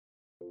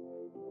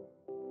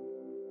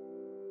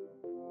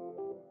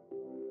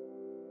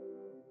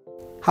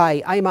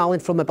Hi, I'm Alan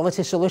from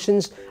Mobility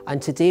Solutions,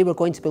 and today we're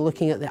going to be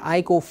looking at the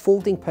iGo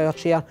folding power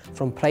chair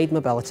from Pride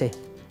Mobility.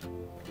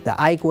 The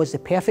iGo is the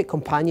perfect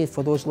companion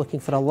for those looking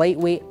for a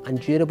lightweight and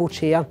durable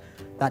chair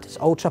that is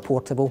ultra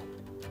portable.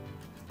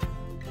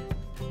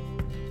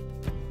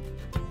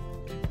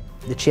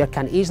 The chair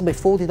can easily be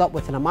folded up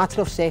within a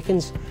matter of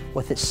seconds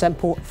with its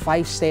simple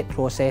 5-step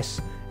process.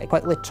 It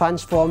quickly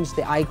transforms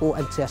the iGo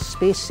into a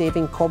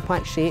space-saving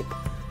compact shape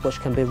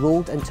which can be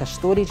rolled into a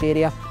storage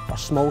area or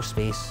small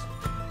space.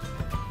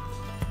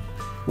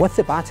 With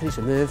the batteries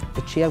removed,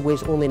 the chair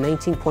weighs only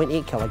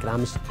 19.8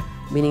 kilograms,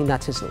 meaning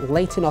that it's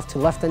light enough to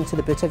lift into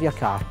the boot of your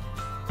car.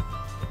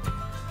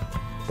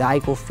 The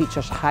iGo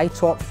features high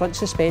torque front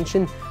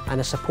suspension and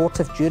a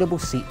supportive durable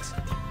seat.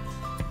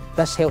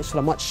 This helps for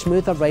a much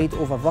smoother ride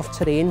over rough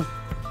terrain,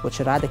 which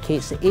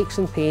eradicates the aches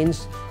and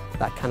pains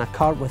that can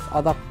occur with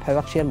other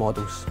power chair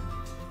models.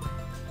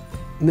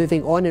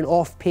 Moving on and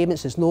off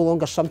pavements is no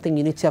longer something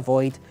you need to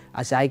avoid,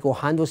 as the iGo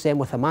handles them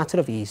with a matter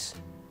of ease.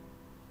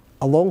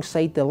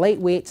 Alongside the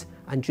lightweight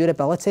and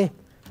durability,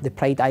 the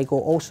Pride iGo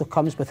also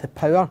comes with the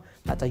power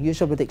that a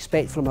user would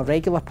expect from a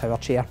regular power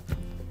chair.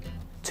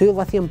 2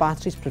 lithium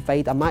batteries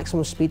provide a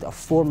maximum speed of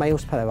 4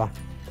 miles per hour.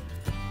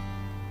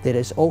 There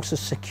is also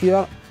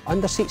secure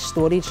under-seat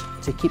storage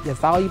to keep your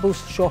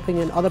valuables, shopping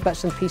and other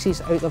bits and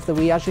pieces out of the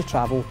way as you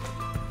travel.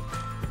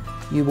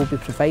 You will be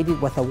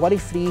provided with a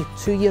worry-free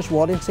 2 years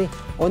warranty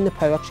on the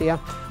power chair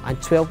and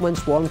 12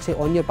 months warranty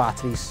on your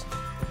batteries.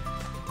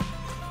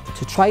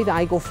 To try the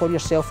iGo for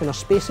yourself in our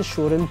spacious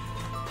showroom,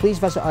 please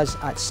visit us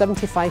at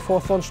 75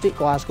 Hawthorne Street,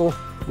 Glasgow.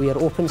 We are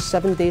open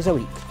 7 days a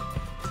week.